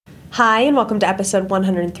Hi, and welcome to episode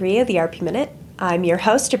 103 of the ERP Minute. I'm your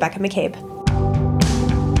host, Rebecca McCabe.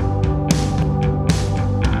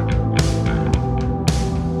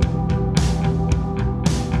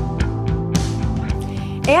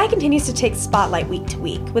 AI continues to take spotlight week to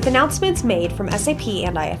week, with announcements made from SAP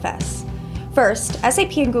and IFS. First,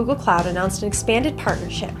 SAP and Google Cloud announced an expanded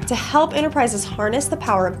partnership to help enterprises harness the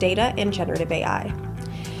power of data and generative AI.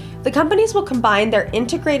 The companies will combine their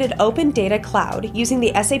integrated open data cloud using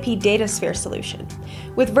the SAP DataSphere solution,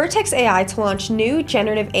 with Vertex AI to launch new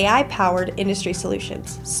generative AI-powered industry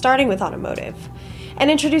solutions, starting with automotive,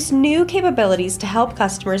 and introduce new capabilities to help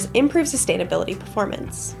customers improve sustainability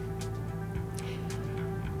performance.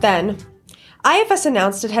 Then, IFS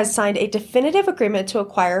announced it has signed a definitive agreement to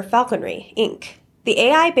acquire Falconry, Inc. The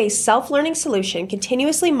AI-based self-learning solution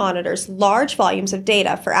continuously monitors large volumes of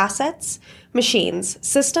data for assets, machines,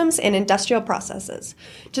 systems, and industrial processes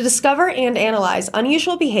to discover and analyze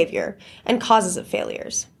unusual behavior and causes of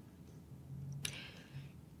failures.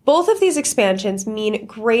 Both of these expansions mean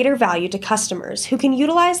greater value to customers who can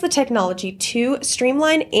utilize the technology to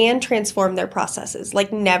streamline and transform their processes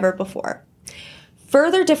like never before,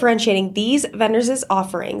 further differentiating these vendors'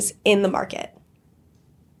 offerings in the market.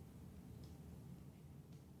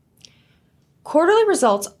 Quarterly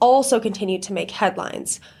results also continue to make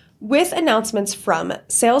headlines, with announcements from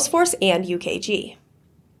Salesforce and UKG.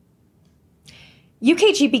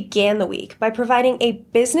 UKG began the week by providing a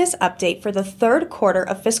business update for the third quarter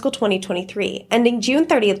of fiscal 2023, ending June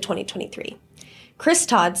 30th, 2023. Chris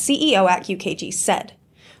Todd, CEO at UKG, said,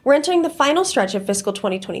 "We're entering the final stretch of fiscal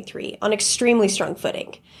 2023 on extremely strong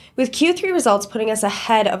footing, with Q3 results putting us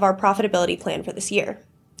ahead of our profitability plan for this year."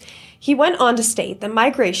 He went on to state that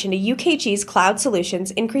migration to UKG's cloud solutions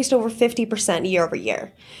increased over 50% year over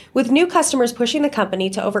year, with new customers pushing the company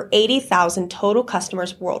to over 80,000 total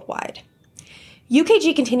customers worldwide.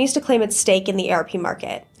 UKG continues to claim its stake in the ERP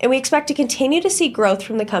market, and we expect to continue to see growth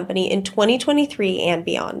from the company in 2023 and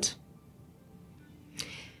beyond.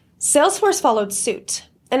 Salesforce followed suit,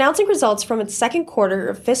 announcing results from its second quarter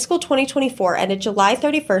of fiscal 2024 ended July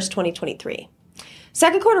 31st, 2023.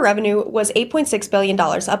 Second quarter revenue was $8.6 billion,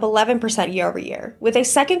 up 11% year over year, with a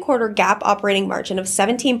second quarter GAAP operating margin of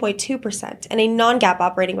 17.2% and a non-GAAP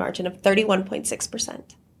operating margin of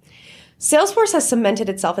 31.6%. Salesforce has cemented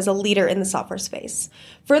itself as a leader in the software space,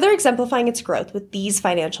 further exemplifying its growth with these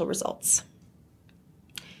financial results.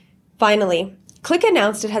 Finally, Qlik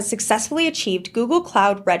announced it has successfully achieved Google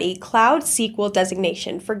Cloud Ready Cloud SQL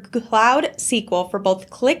designation for Cloud SQL for both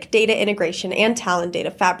Qlik Data Integration and Talend Data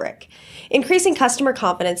Fabric, increasing customer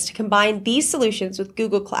confidence to combine these solutions with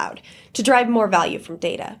Google Cloud to drive more value from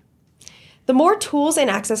data. The more tools and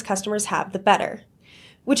access customers have, the better,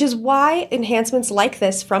 which is why enhancements like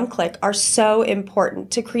this from Qlik are so important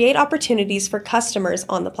to create opportunities for customers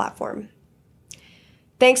on the platform.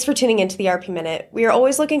 Thanks for tuning into the ERP Minute. We are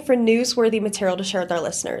always looking for newsworthy material to share with our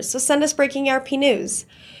listeners, so send us breaking ERP news.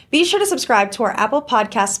 Be sure to subscribe to our Apple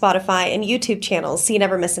Podcasts, Spotify, and YouTube channels so you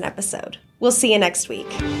never miss an episode. We'll see you next week.